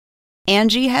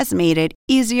Angie has made it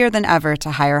easier than ever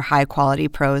to hire high-quality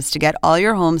pros to get all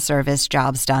your home service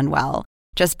jobs done well.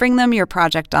 Just bring them your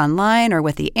project online or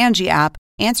with the Angie app,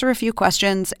 answer a few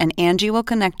questions, and Angie will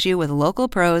connect you with local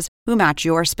pros who match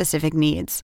your specific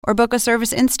needs. Or book a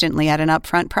service instantly at an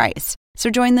upfront price. So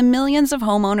join the millions of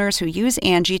homeowners who use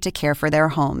Angie to care for their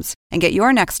homes and get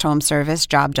your next home service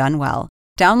job done well.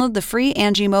 Download the free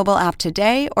Angie mobile app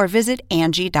today or visit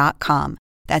Angie.com.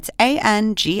 That's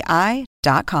ANGI.com.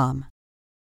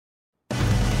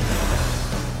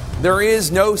 There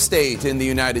is no state in the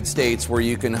United States where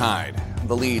you can hide.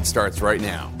 The lead starts right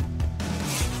now.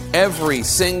 Every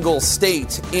single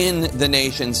state in the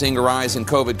nation seeing a rise in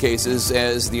COVID cases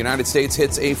as the United States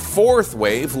hits a fourth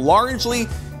wave, largely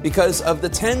because of the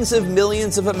tens of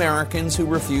millions of Americans who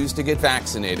refuse to get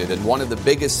vaccinated. And one of the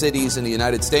biggest cities in the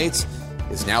United States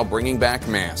is now bringing back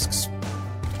masks.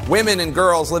 Women and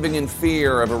girls living in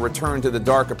fear of a return to the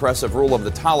dark, oppressive rule of the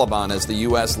Taliban as the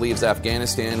U.S. leaves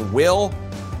Afghanistan. Will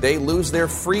they lose their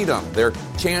freedom, their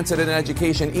chance at an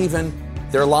education, even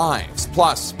their lives?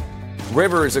 Plus,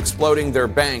 rivers exploding their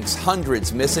banks,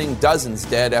 hundreds missing, dozens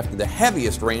dead after the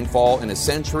heaviest rainfall in a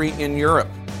century in Europe.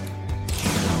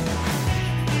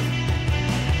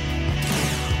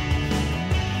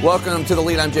 Welcome to The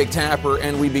Lead. I'm Jake Tapper,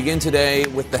 and we begin today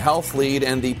with the health lead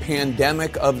and the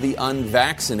pandemic of the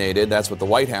unvaccinated. That's what the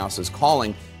White House is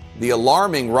calling the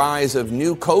alarming rise of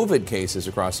new COVID cases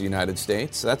across the United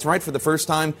States. That's right. For the first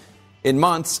time in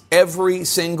months, every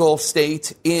single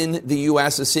state in the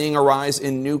U.S. is seeing a rise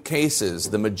in new cases.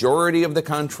 The majority of the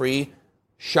country,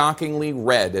 shockingly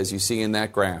red, as you see in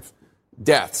that graph.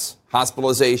 Deaths,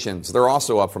 hospitalizations, they're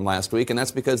also up from last week, and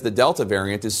that's because the Delta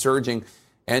variant is surging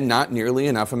and not nearly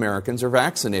enough Americans are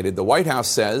vaccinated. The White House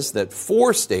says that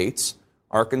 4 states,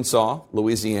 Arkansas,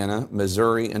 Louisiana,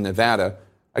 Missouri, and Nevada,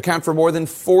 account for more than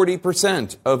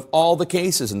 40% of all the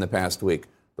cases in the past week.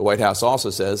 The White House also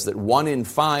says that 1 in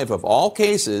 5 of all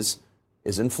cases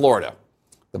is in Florida.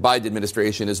 The Biden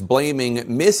administration is blaming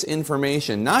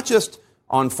misinformation, not just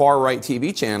on far-right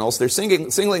TV channels. They're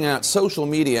singling out social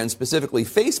media and specifically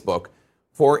Facebook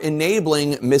for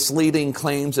enabling misleading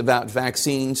claims about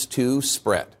vaccines to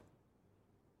spread.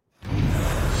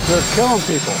 They're killing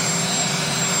people.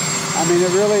 I mean,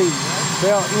 it really,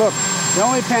 look, the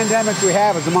only pandemic we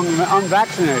have is among the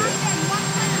unvaccinated.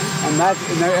 And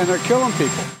they're killing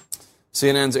people.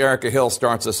 CNN's Erica Hill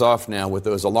starts us off now with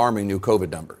those alarming new COVID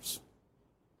numbers.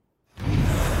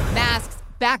 Masks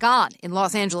back on in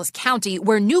Los Angeles County,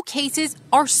 where new cases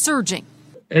are surging.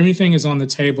 Everything is on the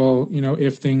table,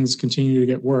 if things continue to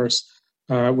get worse,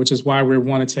 which is why we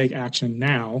want to take action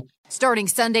now. Starting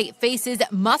Sunday, faces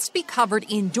must be covered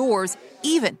indoors,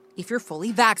 even if you're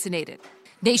fully vaccinated.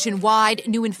 Nationwide,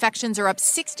 new infections are up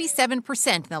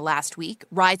 67% in the last week,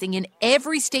 rising in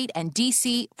every state and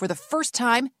D.C. for the first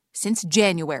time since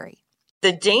January.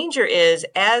 The danger is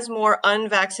as more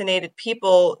unvaccinated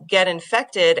people get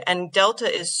infected, and Delta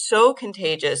is so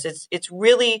contagious, it's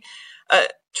really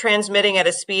transmitting at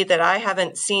a speed that I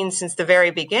haven't seen since the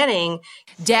very beginning.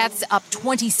 Deaths up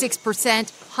 26%,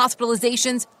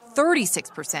 hospitalizations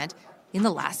 36% in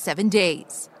the last 7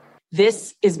 days.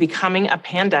 This is becoming a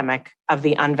pandemic of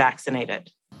the unvaccinated.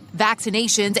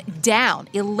 Vaccinations down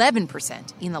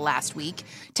 11% in the last week.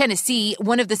 Tennessee,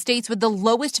 one of the states with the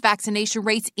lowest vaccination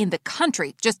rates in the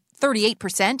country, just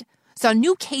 38%, saw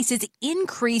new cases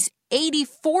increase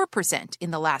 84%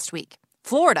 in the last week.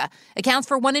 Florida accounts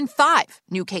for 1 in 5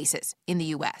 new cases in the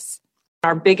U.S.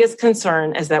 Our biggest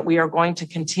concern is that we are going to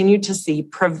continue to see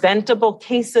preventable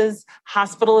cases,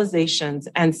 hospitalizations,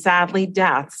 and sadly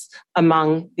deaths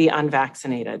among the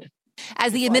unvaccinated.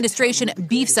 As the administration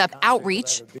beefs up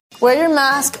outreach, wear your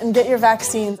mask and get your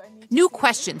vaccines. New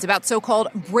questions about so-called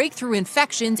breakthrough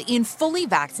infections in fully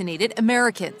vaccinated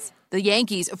Americans. The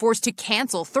Yankees forced to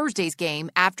cancel Thursday's game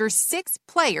after 6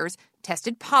 players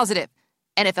tested positive.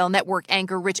 NFL Network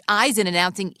anchor Rich Eisen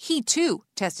announcing he, too,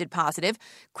 tested positive,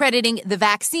 crediting the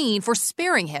vaccine for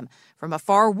sparing him from a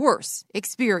far worse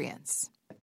experience.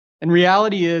 And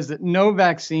reality is that no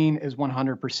vaccine is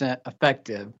 100%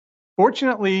 effective.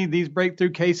 Fortunately, these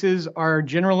breakthrough cases are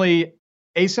generally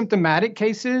asymptomatic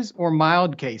cases or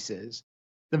mild cases.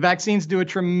 The vaccines do a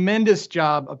tremendous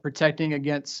job of protecting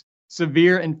against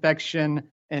severe infection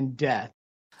and death.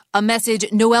 A message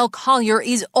Noelle Collier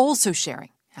is also sharing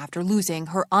after losing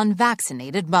her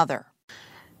unvaccinated mother.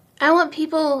 I want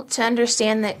people to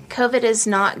understand that COVID is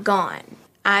not gone.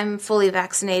 I'm fully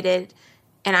vaccinated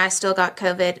and I still got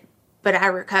COVID, but I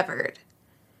recovered.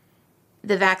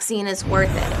 The vaccine is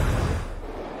worth it.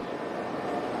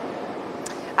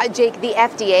 Jake, the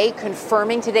FDA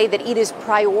confirming today that it is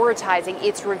prioritizing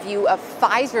its review of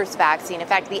Pfizer's vaccine. In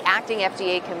fact, the acting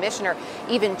FDA commissioner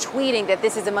even tweeting that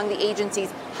this is among the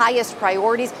agency's highest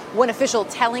priorities. One official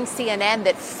telling CNN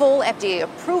that full FDA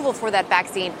approval for that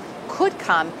vaccine could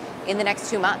come in the next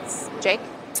 2 months. Jake?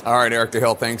 All right, Erica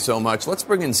Hill, thanks so much. Let's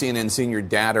bring in CNN senior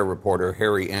data reporter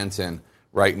Harry Anton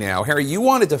right now. Harry, you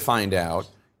wanted to find out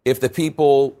if the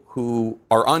people who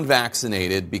are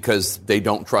unvaccinated because they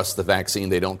don't trust the vaccine,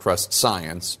 they don't trust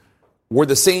science, were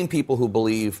the same people who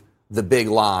believe the big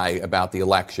lie about the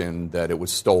election, that it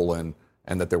was stolen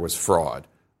and that there was fraud.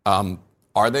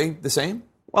 Are they the same?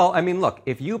 Well, I mean, look,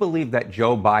 if you believe that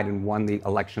Joe Biden won the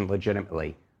election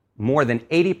legitimately, more than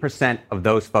 80% of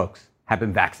those folks have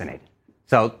been vaccinated.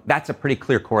 So that's a pretty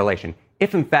clear correlation.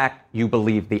 If, in fact, you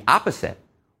believe the opposite,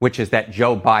 which is that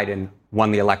Joe Biden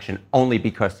won the election only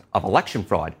because of election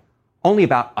fraud, only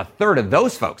about a third of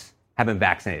those folks have been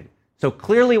vaccinated. So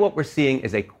clearly what we're seeing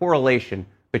is a correlation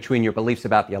between your beliefs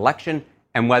about the election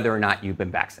and whether or not you've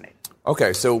been vaccinated.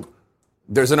 Okay, so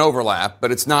there's an overlap,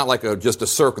 but it's not like just a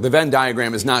circle. The Venn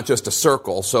diagram is not just a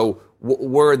circle. So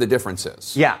where are the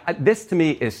differences? Yeah, this to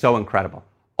me is so incredible.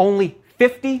 Only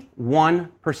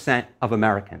 51% of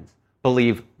Americans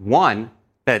believe, one,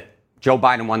 that Joe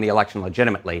Biden won the election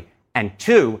legitimately, and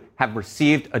two, have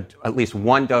received at least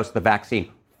one dose of the vaccine.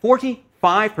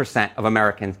 45% of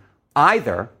Americans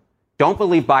either don't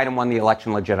believe Biden won the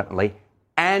election legitimately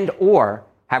and or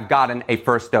have gotten a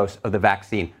first dose of the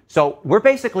vaccine. So we're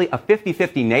basically a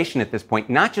 50-50 nation at this point,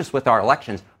 not just with our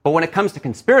elections, but when it comes to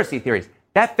conspiracy theories.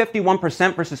 That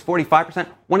 51% versus 45%,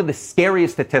 one of the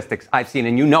scariest statistics I've seen,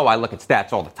 and you know I look at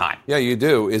stats all the time. Yeah, you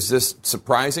do. Is this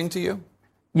surprising to you?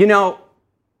 You know,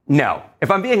 no.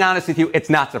 If I'm being honest with you, it's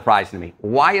not surprising to me.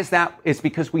 Why is that? It's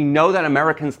because we know that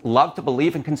Americans love to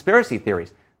believe in conspiracy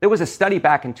theories. There was a study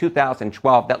back in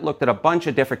 2012 that looked at a bunch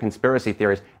of different conspiracy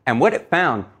theories, and what it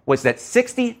found was that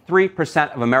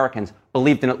 63% of Americans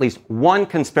believed in at least one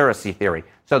conspiracy theory.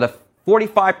 So the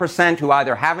 45% who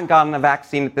either haven't gotten the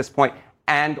vaccine at this point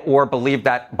and or believe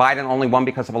that Biden only won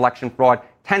because of election fraud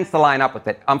tends to line up with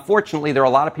it. Unfortunately, there are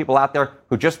a lot of people out there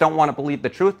who just don't want to believe the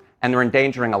truth, and they're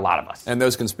endangering a lot of us. And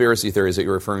those conspiracy theories that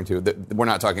you're referring to, we're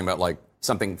not talking about like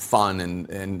something fun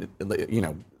and you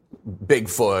know,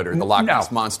 Bigfoot or the Loch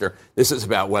Ness Monster. This is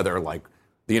about whether like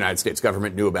the United States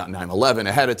government knew about 9/11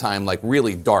 ahead of time, like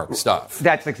really dark stuff.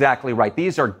 That's exactly right.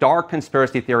 These are dark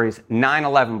conspiracy theories.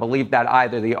 9/11 believed that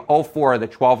either the 04 or the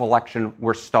 12 election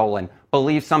were stolen,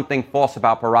 believed something false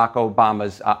about Barack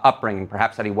Obama's upbringing,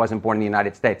 perhaps that he wasn't born in the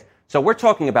United States. So we're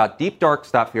talking about deep, dark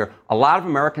stuff here. A lot of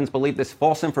Americans believe this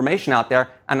false information out there.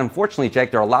 And unfortunately,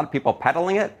 Jake, there are a lot of people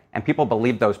peddling it, and people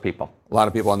believe those people. A lot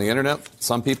of people on the internet,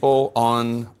 some people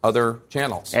on other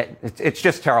channels. It's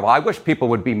just terrible. I wish people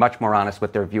would be much more honest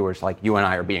with their viewers like you and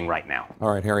I are being right now.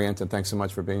 All right, Harry Anton, thanks so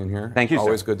much for being here. Thank you, sir.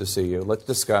 Always good to see you. Let's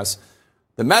discuss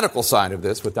the medical side of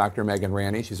this with Dr. Megan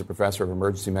Ranney. She's a professor of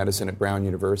emergency medicine at Brown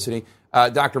University.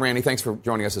 Dr. Ranney, thanks for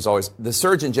joining us as always. The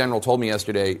Surgeon General told me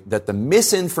yesterday that the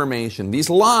misinformation, these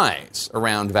lies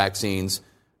around vaccines,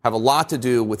 have a lot to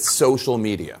do with social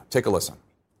media. Take a listen.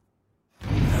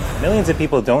 Millions of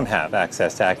people don't have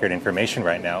access to accurate information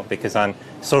right now because on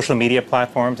social media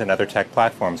platforms and other tech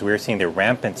platforms, we're seeing the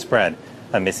rampant spread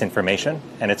of misinformation,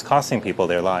 and it's costing people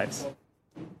their lives.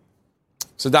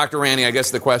 So, Dr. Ranney, I guess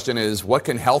the question is, what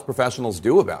can health professionals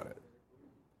do about it?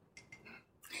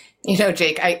 You know,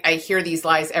 Jake, I hear these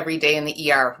lies every day in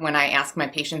the ER when I ask my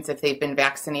patients if they've been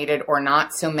vaccinated or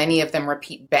not. So many of them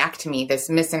repeat back to me this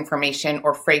misinformation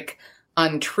or fake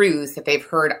untruths that they've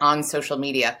heard on social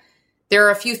media. There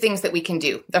are a few things that we can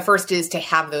do. The first is to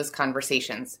have those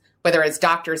conversations, whether as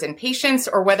doctors and patients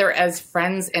or whether as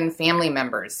friends and family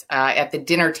members at the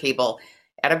dinner table,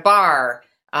 at a bar,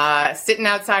 sitting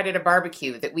outside at a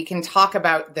barbecue, that we can talk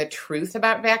about the truth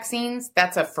about vaccines.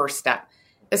 That's a first step.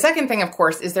 The second thing, of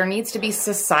course, is there needs to be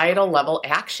societal level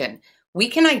action. We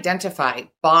can identify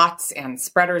bots and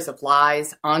spreaders of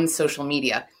lies on social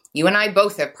media. You and I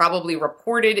both have probably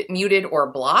reported, muted,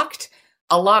 or blocked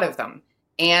a lot of them.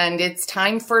 And it's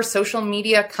time for social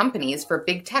media companies, for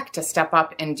big tech, to step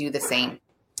up and do the same.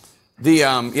 There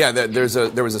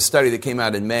was a study that came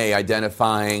out in May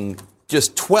identifying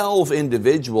just 12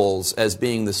 individuals as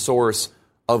being the source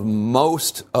of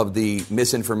most of the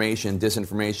misinformation,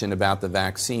 disinformation about the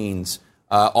vaccines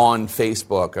on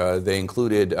Facebook. They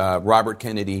included Robert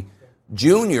Kennedy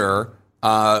Jr.,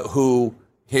 who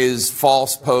his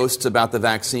false posts about the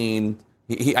vaccine,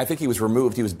 I think he was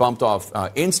removed. He was bumped off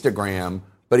Instagram,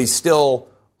 but he's still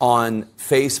on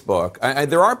Facebook.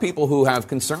 There are people who have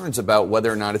concerns about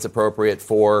whether or not it's appropriate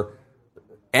for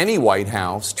any White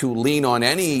House to lean on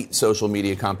any social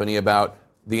media company about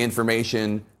the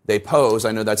information they pose.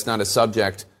 I know that's not a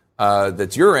subject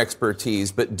that's your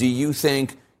expertise, but do you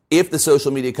think if the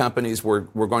social media companies were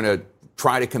going to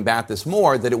try to combat this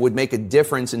more, that it would make a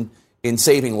difference in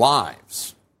saving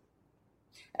lives?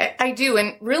 I do.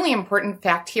 And really important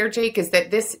fact here, Jake, is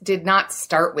that this did not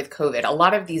start with COVID. A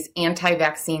lot of these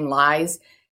anti-vaccine lies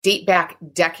date back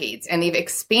decades, and they've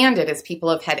expanded as people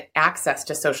have had access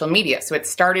to social media. So it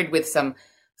started with some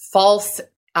false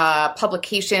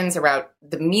publications about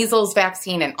the measles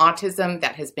vaccine and autism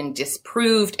that has been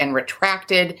disproved and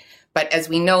retracted, but as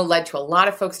we know, led to a lot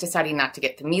of folks deciding not to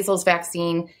get the measles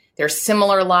vaccine. There's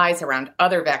similar lies around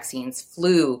other vaccines,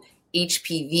 flu,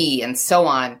 HPV, and so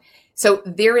on. So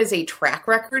there is a track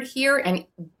record here, and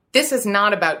this is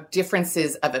not about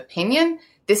differences of opinion.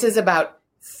 This is about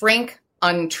frank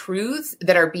untruths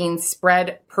that are being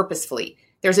spread purposefully.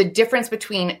 There's a difference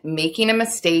between making a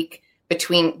mistake,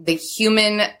 between the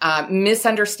human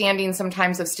misunderstanding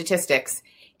sometimes of statistics,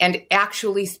 and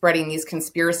actually spreading these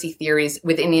conspiracy theories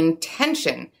with an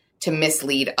intention to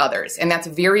mislead others. And that's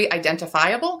very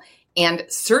identifiable and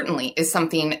certainly is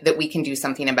something that we can do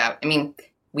something about. I mean,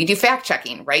 we do fact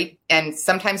checking, right? And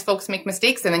sometimes folks make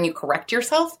mistakes and then you correct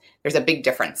yourself. There's a big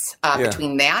difference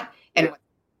between that and what's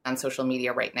on social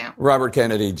media right now. Robert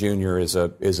Kennedy Jr. is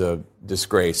a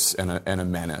disgrace and a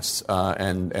menace,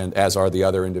 and as are the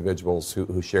other individuals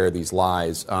who share these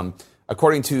lies.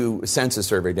 According to census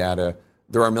survey data,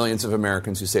 there are millions of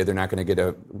Americans who say they're not going to get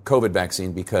a COVID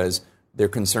vaccine because they're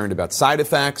concerned about side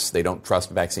effects. They don't trust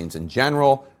vaccines in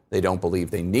general. They don't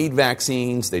believe they need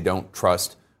vaccines. They don't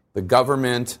trust the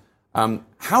government.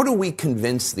 How do we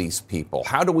convince these people?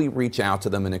 How do we reach out to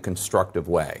them in a constructive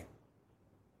way?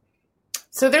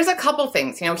 So there's a couple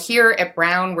things. Here at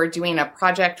Brown, we're doing a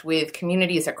project with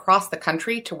communities across the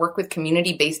country to work with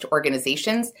community-based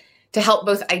organizations to help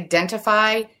both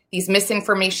identify these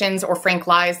misinformations or frank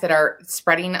lies that are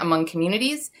spreading among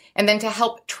communities, and then to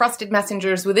help trusted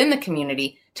messengers within the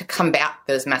community to combat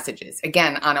those messages.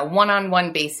 Again, on a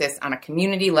one-on-one basis, on a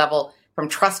community level, from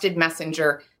trusted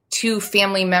messenger to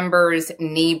family members,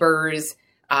 neighbors,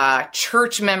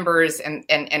 church members,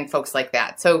 and folks like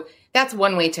that. So that's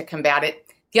one way to combat it.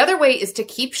 The other way is to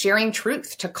keep sharing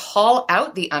truth, to call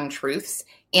out the untruths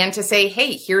and to say,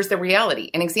 hey, here's the reality.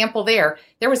 An example there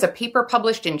was a paper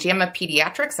published in JAMA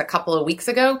Pediatrics a couple of weeks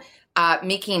ago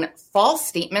making false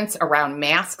statements around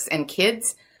masks and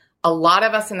kids. A lot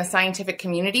of us in the scientific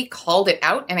community called it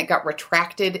out and it got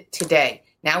retracted today.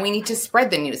 Now we need to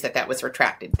spread the news that was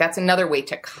retracted. That's another way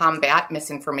to combat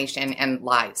misinformation and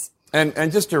lies.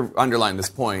 And just to underline this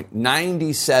point,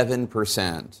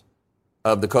 97%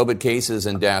 of the COVID cases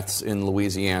and deaths in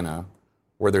Louisiana,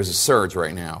 where there's a surge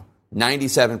right now,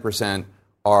 97%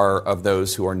 are of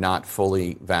those who are not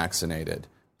fully vaccinated.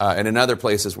 And in other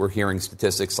places, we're hearing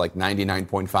statistics like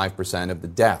 99.5% of the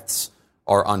deaths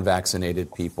are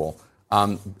unvaccinated people.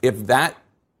 If that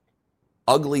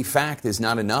ugly fact is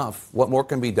not enough, what more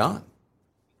can be done?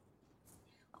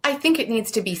 I think it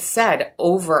needs to be said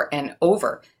over and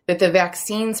over that the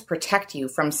vaccines protect you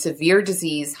from severe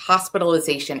disease,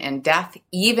 hospitalization, and death,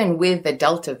 even with the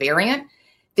Delta variant.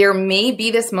 There may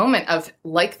be this moment of,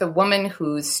 like the woman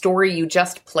whose story you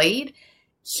just played,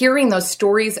 hearing those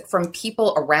stories from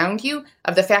people around you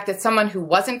of the fact that someone who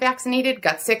wasn't vaccinated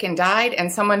got sick and died,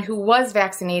 and someone who was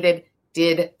vaccinated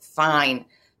did fine.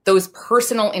 Those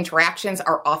personal interactions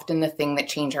are often the thing that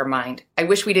change our mind. I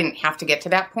wish we didn't have to get to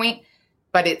that point,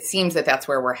 but it seems that that's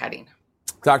where we're heading.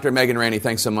 Dr. Megan Ranney,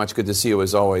 thanks so much. Good to see you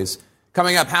as always.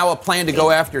 Coming up, how a plan to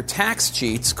go after tax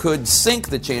cheats could sink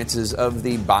the chances of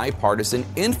the bipartisan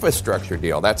infrastructure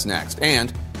deal. That's next.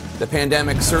 And the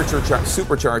pandemic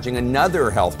supercharging another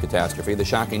health catastrophe. The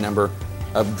shocking number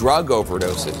of drug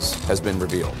overdoses has been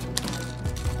revealed.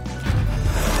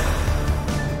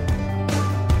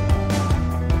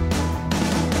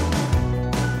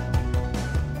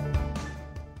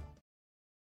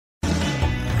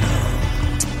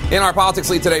 In our politics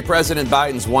lead today, President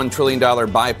Biden's $1 trillion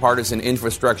bipartisan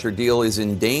infrastructure deal is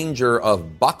in danger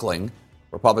of buckling.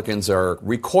 Republicans are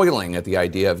recoiling at the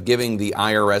idea of giving the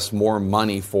IRS more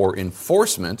money for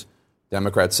enforcement.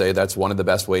 Democrats say that's one of the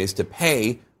best ways to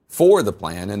pay for the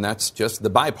plan, and that's just the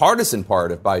bipartisan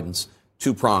part of Biden's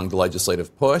two-pronged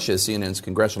legislative push, as CNN's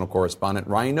congressional correspondent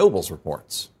Ryan Nobles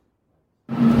reports.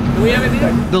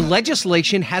 The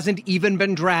legislation hasn't even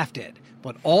been drafted,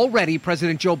 but already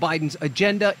President Joe Biden's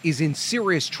agenda is in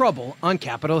serious trouble on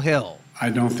Capitol Hill. I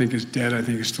don't think it's dead. I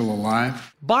think it's still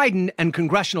alive. Biden and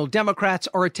congressional Democrats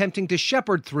are attempting to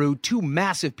shepherd through two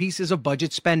massive pieces of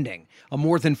budget spending, a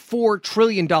more than $4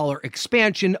 trillion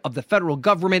expansion of the federal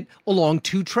government along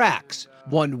two tracks,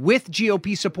 one with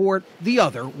GOP support, the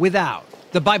other without.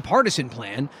 The bipartisan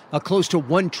plan, a close to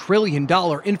 $1 trillion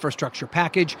infrastructure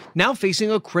package, now facing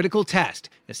a critical test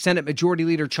as Senate Majority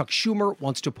Leader Chuck Schumer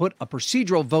wants to put a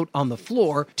procedural vote on the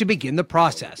floor to begin the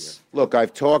process. Look,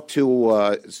 I've talked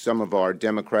to some of our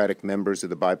Democratic members of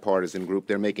the bipartisan group.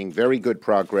 They're making very good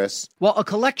progress. While a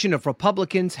collection of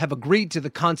Republicans have agreed to the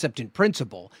concept in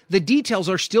principle, the details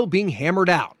are still being hammered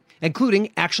out,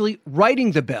 including actually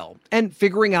writing the bill and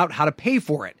figuring out how to pay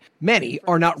for it. Many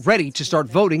are not ready to start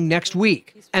voting next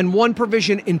week. And one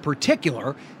provision in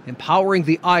particular, empowering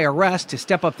the IRS to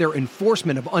step up their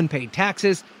enforcement of unpaid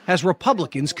taxes, has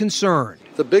Republicans concerned.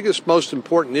 The biggest, most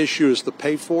important issue is the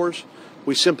pay-fors.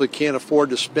 We simply can't afford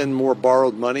to spend more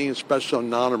borrowed money, especially on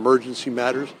non-emergency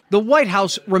matters. The White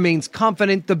House remains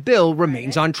confident the bill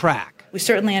remains on track. We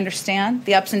certainly understand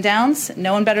the ups and downs.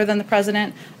 No one better than the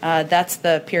president. That's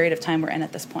the period of time we're in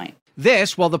at this point.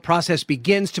 This while the process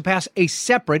begins to pass a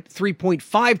separate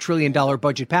 $3.5 trillion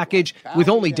budget package with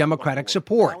only Democratic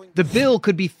support. The bill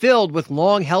could be filled with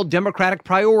long-held Democratic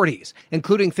priorities,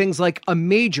 including things like a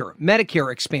major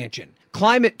Medicare expansion,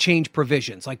 climate change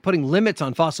provisions like putting limits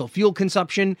on fossil fuel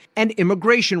consumption, and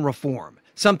immigration reform,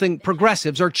 something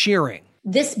progressives are cheering.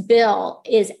 This bill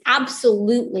is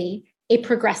absolutely a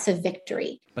progressive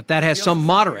victory. But that has some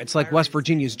moderates like West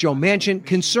Virginia's Joe Manchin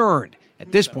concerned.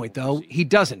 At this point, though, he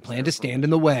doesn't plan to stand in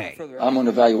the way. I'm going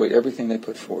to evaluate everything they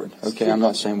put forward. Okay, I'm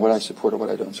not saying what I support or what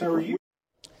I don't support.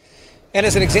 And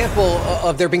as an example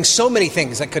of there being so many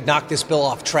things that could knock this bill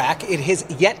off track, it has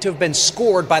yet to have been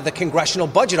scored by the Congressional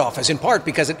Budget Office, in part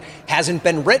because it hasn't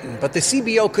been written. But the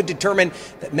CBO could determine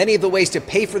that many of the ways to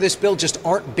pay for this bill just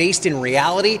aren't based in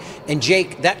reality. And,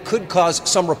 Jake, that could cause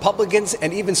some Republicans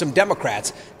and even some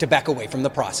Democrats to back away from the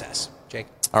process. Jake?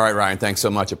 All right, Ryan, thanks so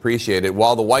much. Appreciate it.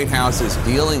 While the White House is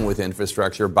dealing with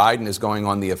infrastructure, Biden is going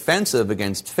on the offensive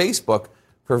against Facebook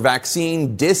for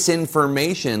vaccine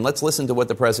disinformation. Let's listen to what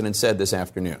the president said this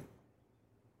afternoon.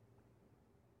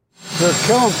 They're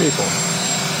killing people.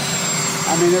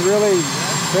 I mean, it really,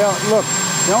 look,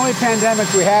 the only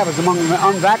pandemic we have is among the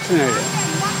unvaccinated.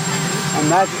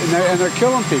 And they're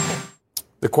killing people.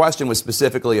 The question was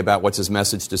specifically about what's his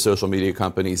message to social media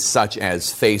companies such as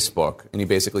Facebook. And he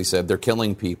basically said they're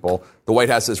killing people. The White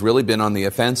House has really been on the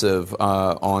offensive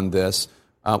on this.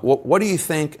 What do you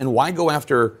think, and why go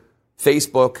after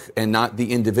Facebook and not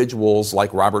the individuals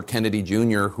like Robert Kennedy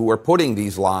Jr. who are putting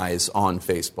these lies on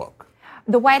Facebook?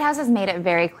 The White House has made it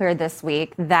very clear this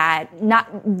week that not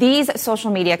these social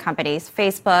media companies,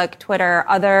 Facebook, Twitter,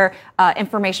 other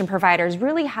information providers,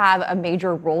 really have a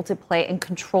major role to play in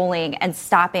controlling and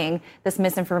stopping this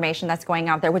misinformation that's going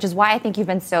out there, which is why I think you've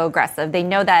been so aggressive. They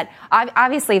know that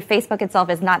obviously Facebook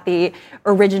itself is not the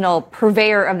original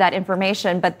purveyor of that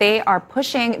information, but they are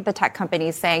pushing the tech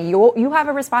companies saying you have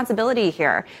a responsibility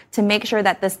here to make sure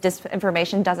that this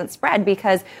disinformation doesn't spread,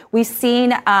 because we've seen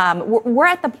we're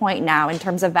at the point now in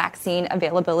terms of vaccine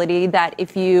availability that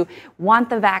if you want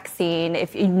the vaccine,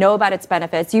 if you know about its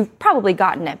benefits, you've probably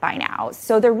gotten it by now.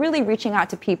 So they're really reaching out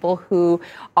to people who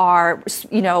are,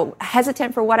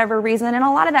 hesitant for whatever reason. And a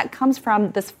lot of that comes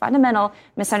from this fundamental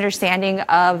misunderstanding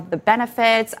of the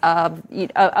benefits of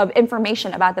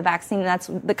information about the vaccine. And that's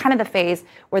the kind of the phase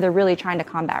where they're really trying to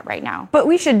combat right now. But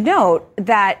we should note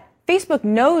that Facebook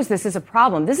knows this is a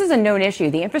problem. This is a known issue.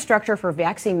 The infrastructure for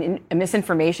vaccine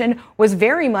misinformation was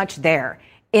very much there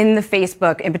in the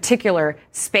Facebook, in particular,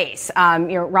 space.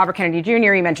 Robert Kennedy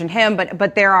Jr., you mentioned him,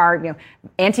 but there are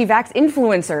anti-vax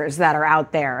influencers that are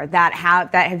out there that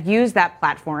have used that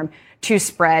platform to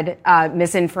spread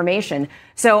misinformation.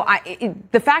 So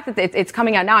the fact that it's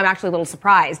coming out now, I'm actually a little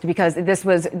surprised, because this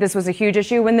was a huge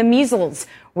issue when the measles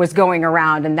was going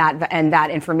around and that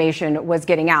information was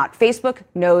getting out. Facebook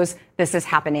knows this is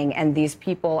happening, and these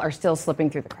people are still slipping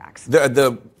through the cracks.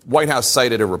 The White House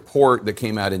cited a report that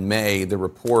came out in May. The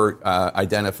report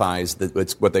identifies that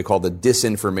it's what they call the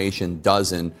disinformation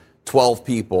dozen, 12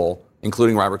 people,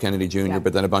 including Robert Kennedy Jr.,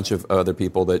 but then a bunch of other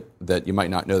people that you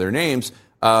might not know their names,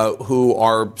 who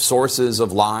are sources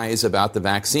of lies about the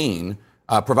vaccine,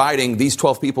 providing these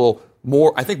 12 people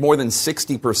more than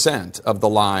 60% of the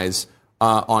lies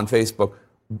on Facebook.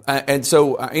 And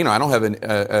so, I don't have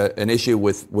an issue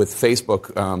with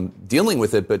Facebook dealing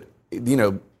with it, but,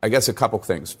 I guess a couple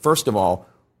things. First of all,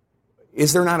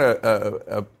 is there not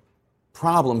a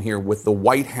problem here with the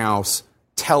White House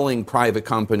telling private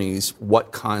companies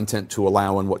what content to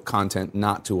allow and what content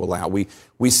not to allow?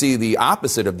 We see the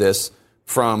opposite of this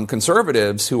from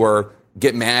conservatives who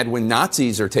get mad when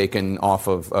Nazis are taken off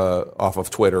of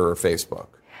Twitter or Facebook.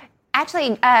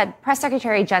 Actually, Press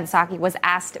Secretary Jen Psaki was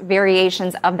asked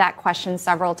variations of that question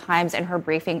several times in her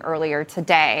briefing earlier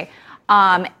today.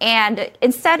 And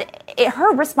instead,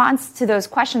 her response to those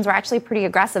questions were actually pretty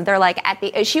aggressive.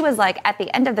 She was like, at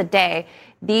the end of the day,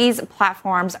 these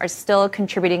platforms are still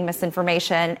contributing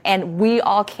misinformation, and we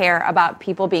all care about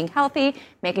people being healthy,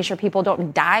 making sure people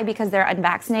don't die because they're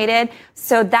unvaccinated.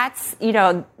 So that's,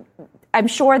 I'm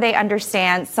sure they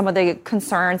understand some of the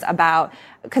concerns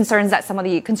that some of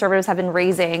the conservatives have been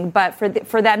raising. But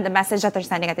for them, the message that they're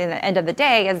sending at the end of the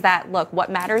day is that, look,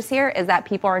 what matters here is that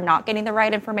people are not getting the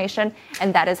right information,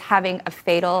 and that is having a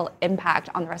fatal impact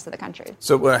on the rest of the country.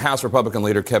 So House Republican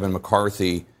leader Kevin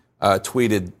McCarthy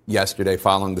tweeted yesterday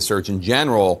following the Surgeon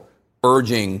General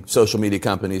urging social media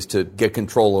companies to get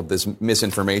control of this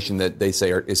misinformation that they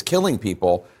say is killing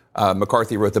people.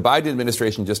 McCarthy wrote, the Biden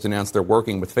administration just announced they're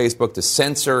working with Facebook to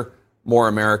censor more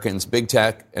Americans. Big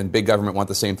tech and big government want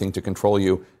the same thing, to control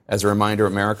you. As a reminder,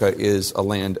 America is a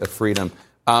land of freedom.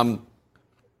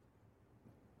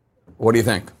 What do you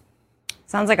think?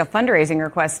 Sounds like a fundraising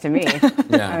request to me.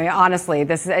 Yeah. I mean, honestly,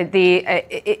 the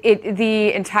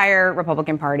entire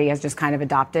Republican Party has just kind of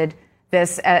adopted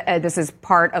this. This is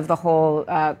part of the whole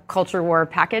culture war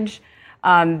package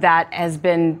that has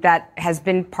been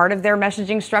part of their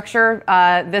messaging structure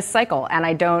this cycle,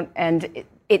 and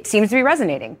it seems to be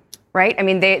resonating, right? I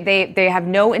mean, they have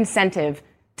no incentive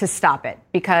to stop it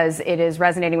because it is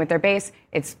resonating with their base.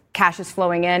 Cash is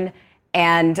flowing in,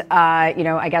 and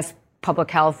I guess public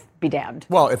health be damned.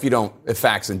 Well, if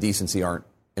facts and decency aren't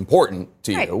important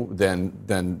to you,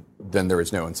 then there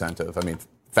is no incentive. I mean,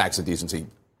 facts and decency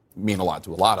mean a lot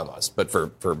to a lot of us, but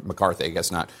for McCarthy, I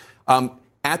guess not.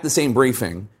 At the same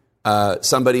briefing,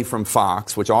 somebody from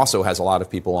Fox, which also has a lot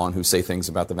of people on who say things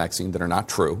about the vaccine that are not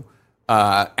true,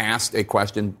 asked a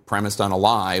question premised on a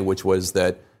lie, which was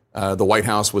that the White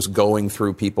House was going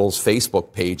through people's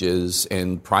Facebook pages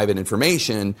and private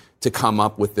information to come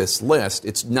up with this list.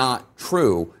 It's not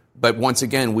true. But once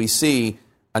again, we see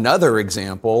another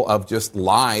example of just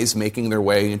lies making their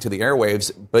way into the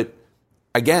airwaves. But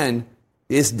again,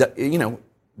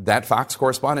 that Fox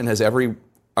correspondent has every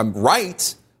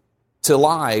right to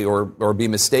lie or be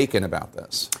mistaken about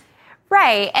this.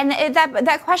 Right. And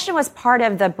that question was part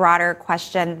of the broader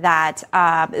question that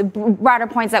broader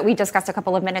points that we discussed a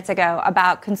couple of minutes ago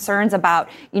about concerns about,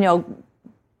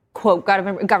 quote,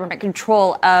 government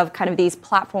control of kind of these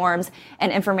platforms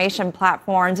and information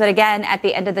platforms. But again, at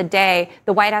the end of the day,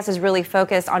 the White House is really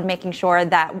focused on making sure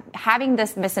that having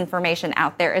this misinformation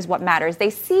out there is what matters. They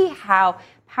see how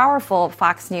powerful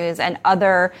Fox News and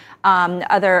other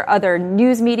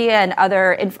news media and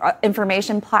other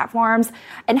information platforms,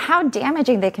 and how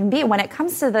damaging they can be when it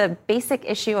comes to the basic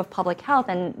issue of public health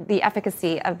and the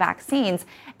efficacy of vaccines.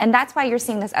 And that's why you're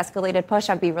seeing this escalated push.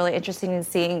 I'd be really interested in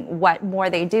seeing what more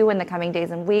they do in the coming days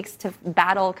and weeks to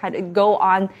go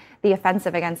on the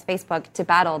offensive against Facebook to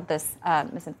battle this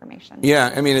misinformation.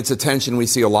 Yeah, I mean, it's a tension we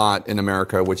see a lot in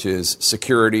America, which is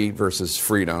security versus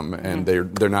freedom, and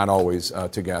they're not always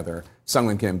together.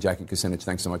 Sungwon Kim, Jackie Kucinich,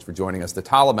 thanks so much for joining us. The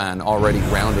Taliban already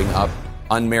rounding up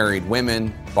unmarried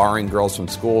women, barring girls from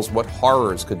schools. What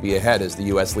horrors could be ahead as the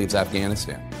U.S. leaves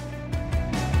Afghanistan?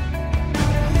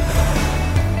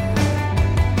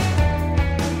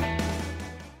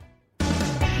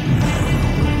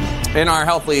 In our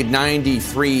health lead,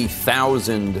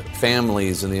 93,000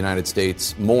 families in the United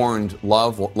States mourned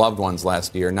loved ones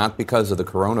last year, not because of the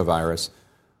coronavirus,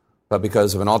 but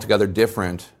because of an altogether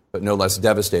different but no less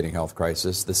devastating health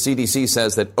crisis. The CDC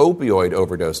says that opioid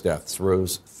overdose deaths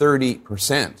rose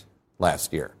 30%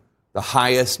 last year, the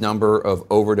highest number of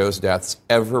overdose deaths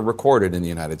ever recorded in the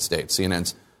United States.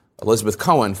 CNN's Elizabeth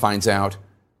Cohen finds out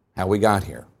how we got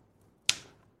here.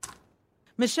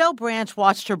 Michelle Branch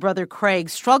watched her brother Craig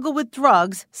struggle with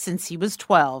drugs since he was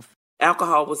 12.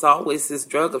 Alcohol was always his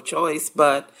drug of choice,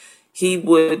 but he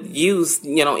would use,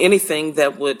 anything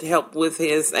that would help with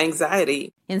his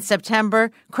anxiety. In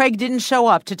September, Craig didn't show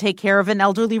up to take care of an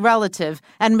elderly relative,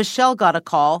 and Michelle got a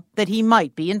call that he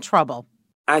might be in trouble.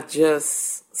 I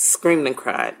just screamed and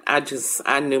cried.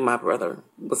 I knew my brother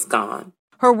was gone.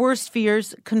 Her worst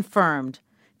fears confirmed.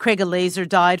 Craig Alazer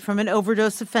died from an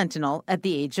overdose of fentanyl at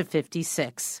the age of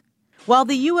 56. While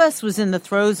the U.S. was in the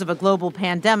throes of a global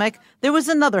pandemic, there was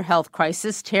another health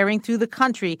crisis tearing through the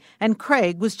country, and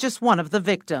Craig was just one of the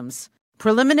victims.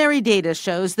 Preliminary data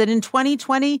shows that in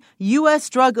 2020, U.S.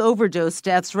 drug overdose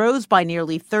deaths rose by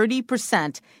nearly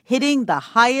 30%, hitting the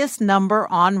highest number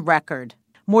on record.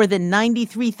 More than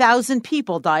 93,000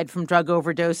 people died from drug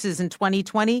overdoses in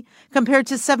 2020, compared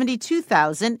to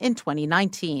 72,000 in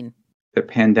 2019. The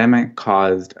pandemic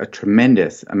caused a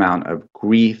tremendous amount of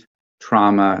grief,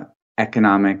 trauma,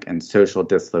 economic and social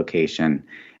dislocation,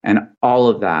 and all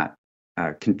of that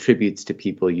contributes to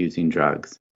people using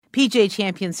drugs. PJ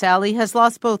Champion Sally has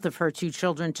lost both of her 2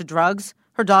 children to drugs,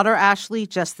 her daughter Ashley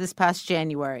just this past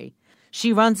January.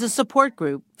 She runs a support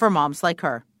group for moms like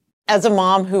her. As a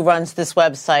mom who runs this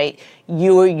website,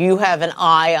 you have an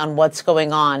eye on what's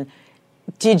going on.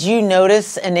 Did you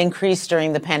notice an increase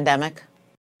during the pandemic?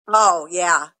 Oh,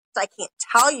 yeah. I can't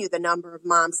tell you the number of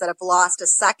moms that have lost a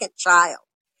second child.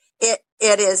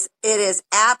 It is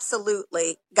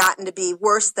absolutely gotten to be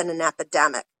worse than an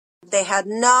epidemic. They had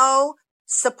no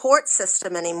support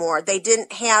system anymore. They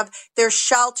didn't have their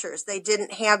shelters. They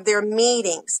didn't have their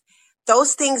meetings.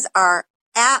 Those things are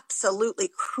absolutely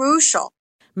crucial.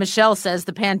 Michelle says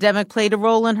the pandemic played a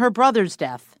role in her brother's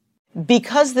death.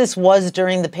 Because this was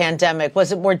during the pandemic,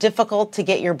 was it more difficult to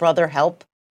get your brother help?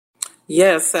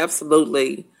 Yes,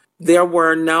 absolutely. There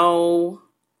were no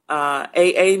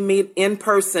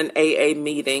in-person AA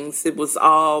meetings. It was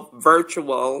all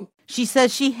virtual. She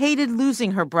says she hated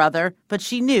losing her brother, but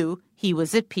she knew he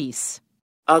was at peace.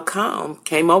 A calm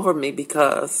came over me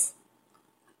because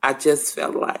I just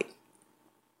felt like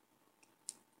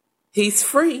he's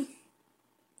free.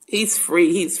 He's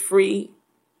free. He's free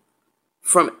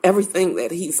from everything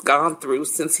that he's gone through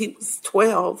since he was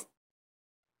 12.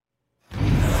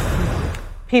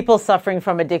 People suffering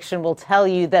from addiction will tell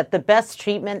you that the best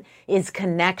treatment is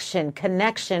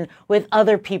connection with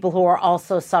other people who are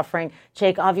also suffering.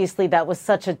 Jake, obviously that was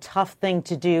such a tough thing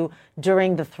to do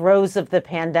during the throes of the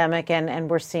pandemic, and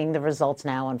we're seeing the results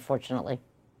now, unfortunately.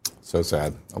 So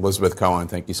sad. Elizabeth Cohen,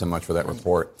 thank you so much for that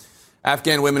report.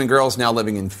 Afghan women and girls now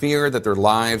living in fear that their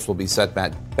lives will be set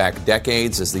back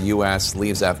decades as the U.S.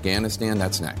 leaves Afghanistan.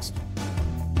 That's next.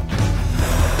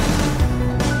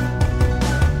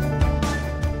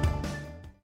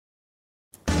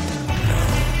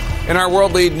 In our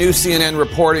world lead, new CNN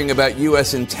reporting about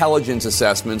U.S. intelligence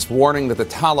assessments warning that the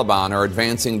Taliban are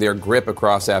advancing their grip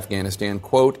across Afghanistan,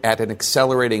 quote, at an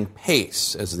accelerating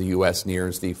pace as the U.S.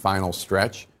 nears the final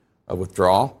stretch of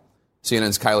withdrawal.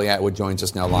 CNN's Kylie Atwood joins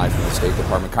us now live from the State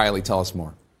Department. Kylie, tell us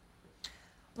more.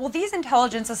 Well, these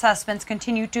intelligence assessments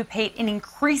continue to paint an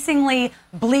increasingly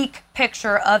bleak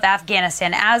picture of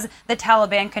Afghanistan as the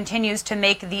Taliban continues to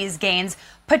make these gains,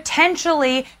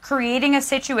 potentially creating a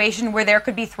situation where there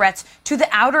could be threats to the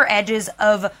outer edges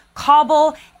of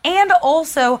Kabul and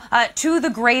also to the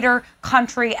greater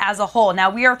country as a whole.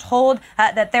 Now, we are told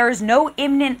that there is no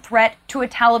imminent threat to a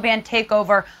Taliban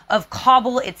takeover of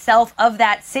Kabul itself, of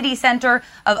that city center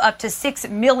of up to 6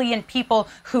 million people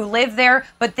who live there.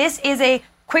 But this is a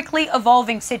quickly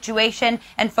evolving situation,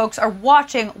 and folks are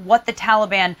watching what the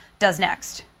Taliban does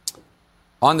next.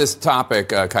 On this topic,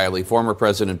 Kylie, former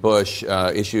President Bush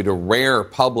issued a rare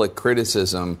public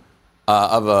criticism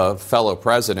of a fellow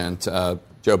president,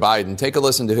 Joe Biden. Take a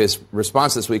listen to his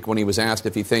response this week when he was asked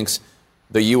if he thinks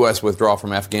the U.S. withdrawal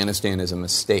from Afghanistan is a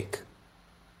mistake.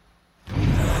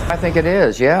 I think it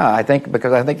is, yeah.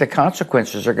 Because I think the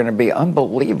consequences are going to be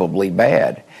unbelievably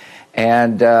bad.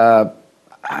 And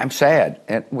I'm sad.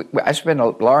 And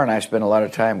Laura and I spend a lot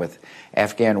of time with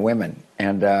Afghan women,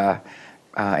 and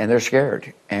they're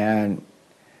scared. And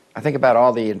I think about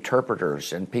all the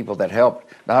interpreters and people that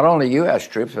helped, not only U.S.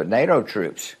 troops, but NATO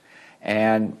troops.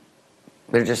 And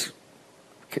they're just,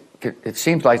 it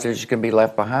seems like they're just going to be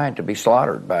left behind to be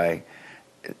slaughtered by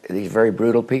these very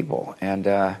brutal people. And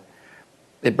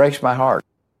it breaks my heart.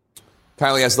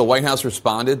 Kylie, has the White House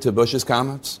responded to Bush's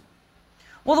comments?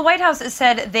 Well, the White House has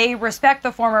said they respect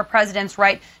the former president's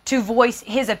right to voice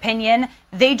his opinion.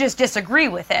 They just disagree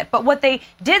with it. But what they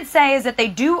did say is that they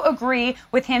do agree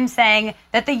with him saying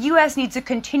that the U.S. needs to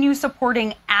continue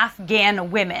supporting Afghan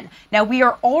women. Now, we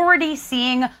are already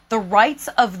seeing the rights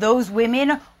of those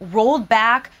women rolled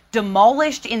back,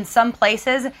 demolished in some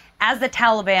places as the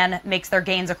Taliban makes their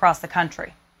gains across the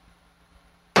country.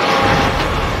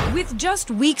 With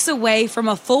just weeks away from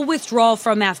a full withdrawal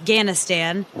from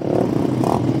Afghanistan,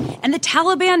 and the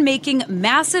Taliban making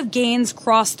massive gains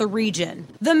across the region,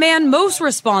 the man most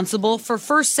responsible for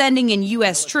first sending in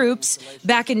U.S. troops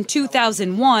back in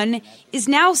 2001 is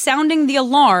now sounding the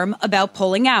alarm about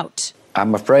pulling out.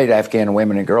 I'm afraid Afghan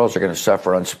women and girls are going to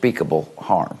suffer unspeakable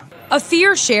harm. A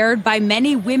fear shared by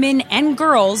many women and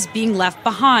girls being left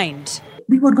behind.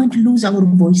 We were going to lose our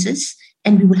voices,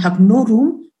 and we will have no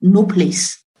room, no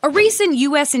place. A recent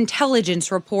U.S.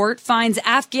 intelligence report finds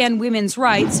Afghan women's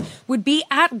rights would be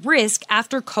at risk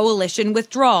after coalition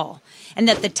withdrawal, and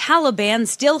that the Taliban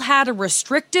still had a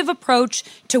restrictive approach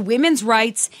to women's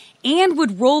rights and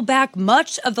would roll back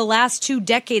much of the last 2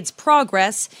 decades'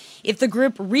 progress if the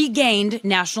group regained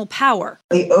national power.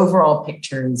 The overall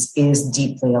picture is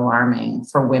deeply alarming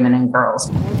for women and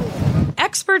girls.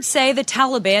 Experts say the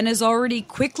Taliban is already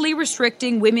quickly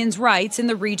restricting women's rights in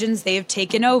the regions they have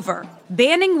taken over,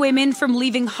 banning women from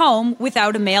leaving home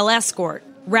without a male escort,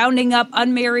 rounding up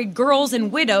unmarried girls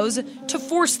and widows to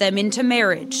force them into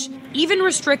marriage, even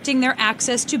restricting their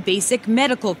access to basic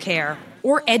medical care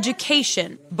or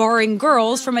education, barring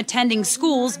girls from attending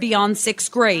schools beyond 6th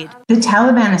grade. The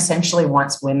Taliban essentially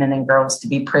wants women and girls to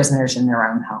be prisoners in their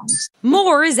own homes.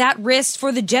 More is at risk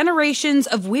for the generations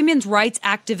of women's rights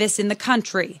activists in the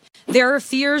country. There are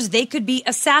fears they could be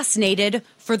assassinated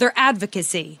for their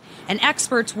advocacy, and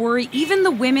experts worry even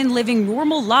the women living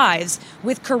normal lives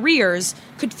with careers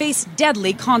could face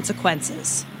deadly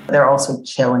consequences. They're also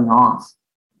killing off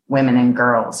women and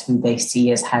girls who they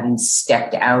see as having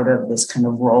stepped out of this kind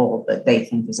of role that they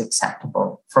think is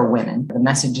acceptable for women. The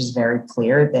message is very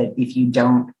clear that if you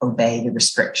don't obey the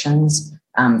restrictions,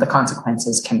 the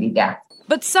consequences can be death.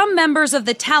 But some members of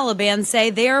the Taliban say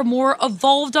they are more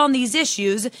evolved on these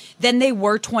issues than they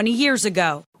were 20 years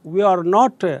ago. We are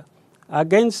not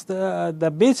against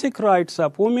the basic rights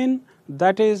of women,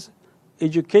 that is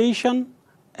education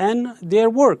and their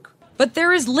work. But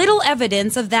there is little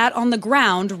evidence of that on the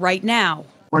ground right now.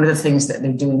 One of the things that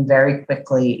they're doing very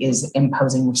quickly is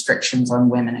imposing restrictions on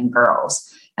women and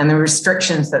girls. And the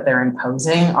restrictions that they're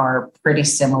imposing are pretty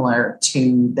similar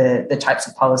to the types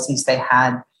of policies they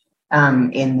had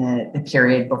in the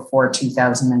period before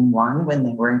 2001 when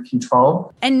they were in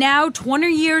control. And now,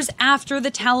 20 years after the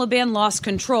Taliban lost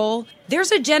control,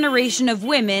 there's a generation of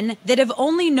women that have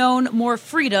only known more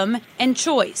freedom and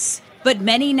choice. But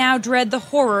many now dread the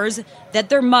horrors that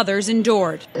their mothers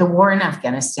endured. The war in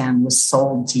Afghanistan was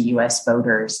sold to U.S.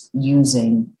 voters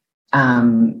using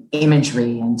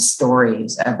imagery and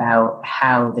stories about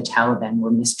how the Taliban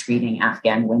were mistreating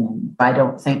Afghan women. I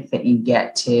don't think that you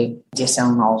get to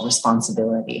disown all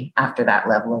responsibility after that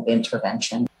level of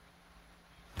intervention.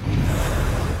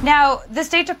 Now, the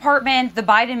State Department, the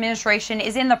Biden administration,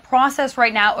 is in the process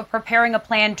right now of preparing a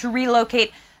plan to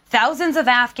relocate thousands of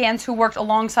Afghans who worked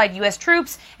alongside U.S.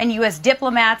 troops and U.S.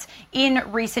 diplomats in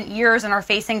recent years and are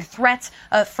facing threats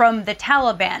from the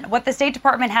Taliban. What the State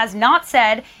Department has not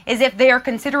said is if they are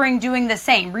considering doing the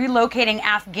same, relocating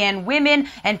Afghan women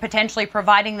and potentially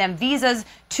providing them visas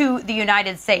to the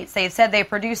United States. They've said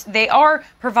they are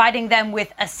providing them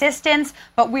with assistance,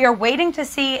 but we are waiting to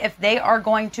see if they are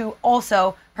going to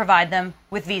also provide them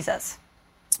with visas.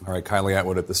 All right, Kylie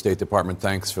Atwood at the State Department,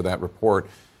 thanks for that report.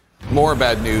 More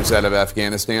bad news out of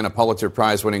Afghanistan. A Pulitzer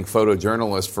Prize-winning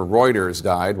photojournalist for Reuters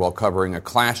died while covering a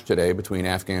clash today between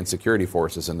Afghan security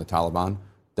forces and the Taliban.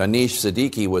 Danish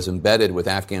Siddiqui was embedded with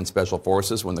Afghan special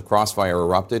forces when the crossfire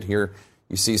erupted. Here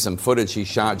you see some footage he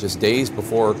shot just days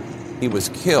before he was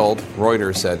killed.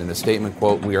 Reuters said in a statement,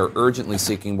 quote, "We are urgently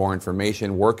seeking more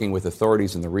information, working with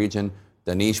authorities in the region."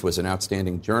 Danish was an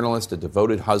outstanding journalist, a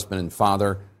devoted husband and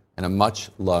father, and a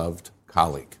much-loved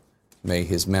colleague. May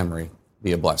his memory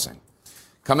be a blessing.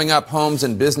 Coming up, homes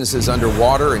and businesses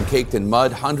underwater and caked in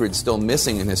mud, hundreds still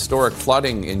missing in historic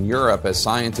flooding in Europe as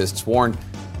scientists warn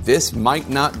this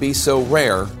might not be so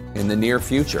rare in the near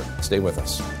future. Stay with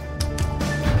us.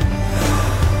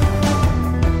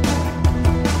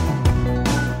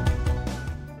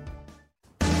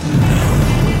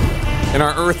 In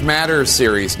our Earth Matters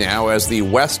series now, as the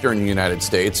western United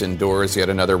States endures yet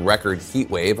another record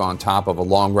heat wave on top of a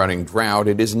long-running drought,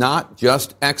 it is not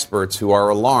just experts who are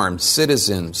alarmed.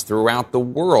 Citizens throughout the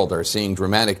world are seeing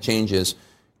dramatic changes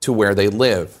to where they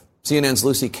live. CNN's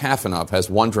Lucy Kafanov has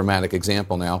one dramatic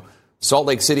example now. Salt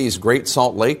Lake City's Great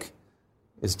Salt Lake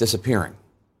is disappearing.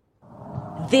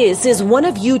 This is one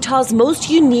of Utah's most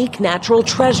unique natural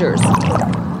treasures,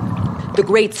 the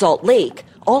Great Salt Lake,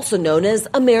 also known as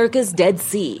America's Dead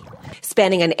Sea.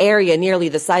 Spanning an area nearly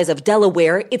the size of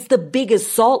Delaware, it's the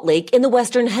biggest salt lake in the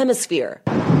Western Hemisphere.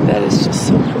 That is just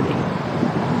so pretty.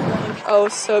 Oh,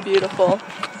 so beautiful.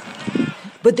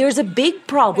 But there's a big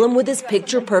problem with this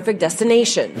picture-perfect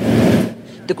destination.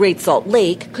 The Great Salt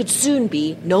Lake could soon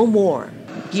be no more.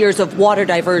 Years of water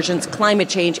diversions, climate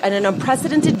change, and an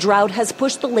unprecedented drought has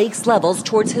pushed the lake's levels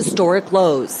towards historic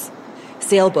lows.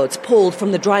 Sailboats pulled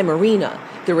from the dry marina,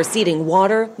 the receding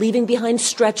water leaving behind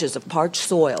stretches of parched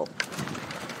soil.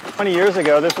 20 years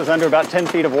ago, this was under about 10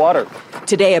 feet of water.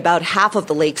 Today, about half of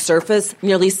the lake's surface,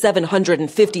 nearly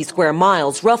 750 square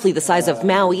miles, roughly the size of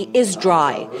Maui, is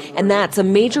dry. And that's a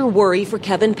major worry for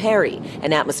Kevin Perry,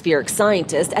 an atmospheric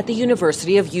scientist at the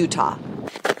University of Utah.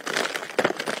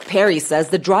 Perry says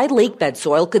the dry lakebed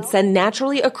soil could send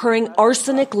naturally occurring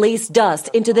arsenic-laced dust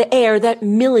into the air that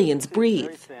millions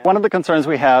breathe. One of the concerns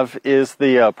we have is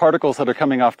the particles that are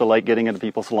coming off the lake getting into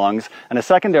people's lungs. And a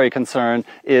secondary concern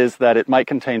is that it might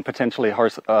contain potentially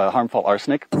harmful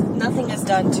arsenic. Nothing is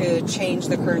done to change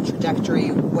the current trajectory.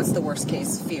 What's the worst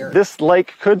case fear? This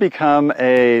lake could become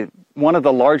one of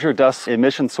the larger dust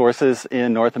emission sources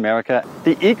in North America.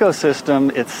 The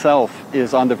ecosystem itself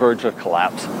is on the verge of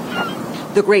collapse.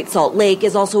 The Great Salt Lake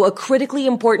is also a critically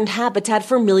important habitat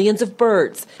for millions of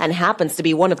birds and happens to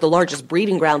be one of the largest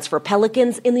breeding grounds for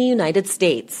pelicans in the United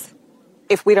States.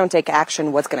 If we don't take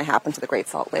action, what's going to happen to the Great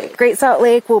Salt Lake? Great Salt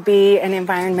Lake will be an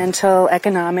environmental,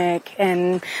 economic,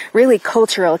 and really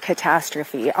cultural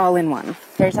catastrophe all in one.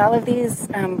 There's all of these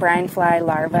brine fly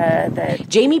larvae that...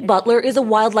 Jamie Butler is a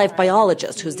wildlife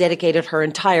biologist who's dedicated her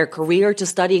entire career to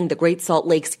studying the Great Salt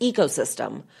Lake's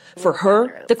ecosystem. For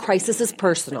her, the crisis is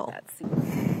personal.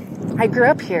 I grew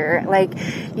up here.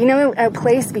 A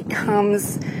place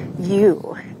becomes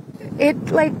you. It,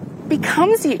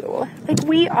 becomes you.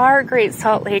 We are Great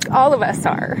Salt Lake. All of us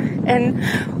are. And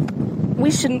we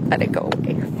shouldn't let it go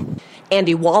away.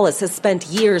 Andy Wallace has spent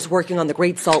years working on the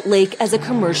Great Salt Lake as a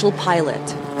commercial pilot.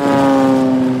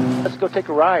 Let's go take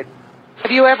a ride.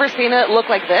 Have you ever seen it look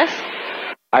like this?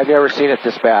 I've never seen it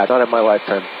this bad, not in my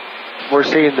lifetime. We're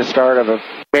seeing the start of a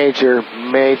major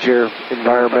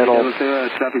environmental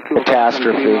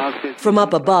catastrophe. From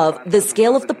up above, the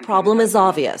scale of the problem is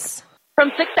obvious. From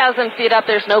 6,000 feet up,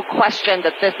 there's no question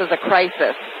that this is a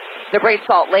crisis. The Great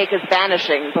Salt Lake is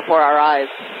vanishing before our eyes.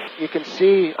 You can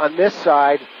see on this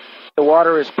side, the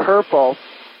water is purple.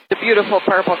 The beautiful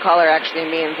purple color actually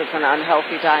means it's an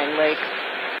unhealthy, dying lake.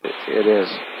 It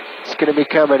is. It's going to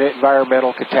become an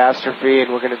environmental catastrophe,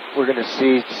 and we're going to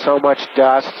see so much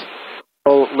dust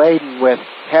laden with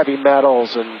heavy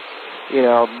metals and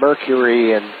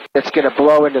mercury, and it's going to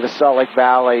blow into the Salt Lake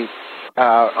Valley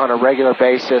on a regular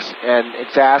basis and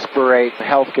exasperate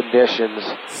health conditions.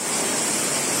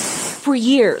 For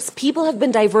years, people have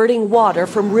been diverting water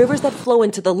from rivers that flow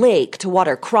into the lake to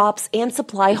water crops and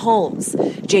supply homes.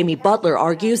 Jamie Butler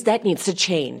argues that needs to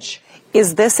change.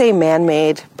 Is this a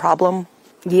man-made problem?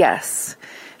 Yes.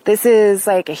 This is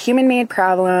a human-made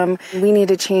problem. We need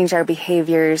to change our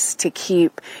behaviors to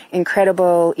keep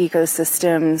incredible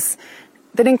ecosystems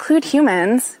that include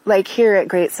humans, like here at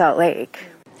Great Salt Lake.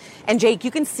 And Jake, you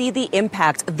can see the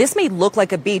impact. This may look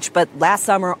like a beach, but last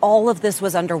summer, all of this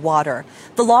was underwater.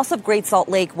 The loss of Great Salt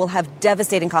Lake will have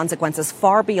devastating consequences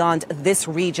far beyond this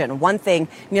region. One thing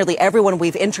nearly everyone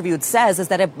we've interviewed says is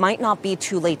that it might not be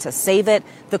too late to save it.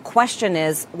 The question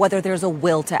is whether there's a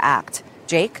will to act.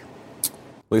 Jake?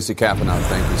 Lucy Kapanen,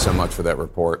 thank you so much for that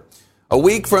report. A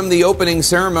week from the opening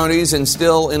ceremonies and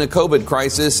still in a COVID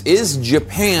crisis, is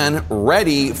Japan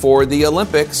ready for the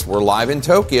Olympics? We're live in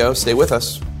Tokyo. Stay with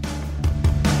us.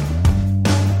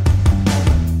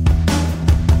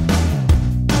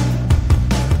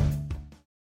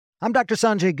 I'm Dr.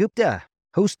 Sanjay Gupta,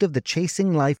 host of the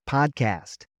Chasing Life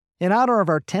podcast. In honor of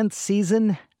our 10th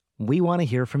season, we want to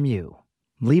hear from you.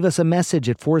 Leave us a message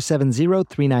at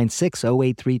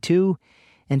 470-396-0832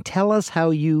 and tell us how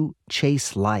you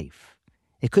chase life.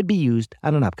 It could be used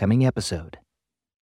on an upcoming episode.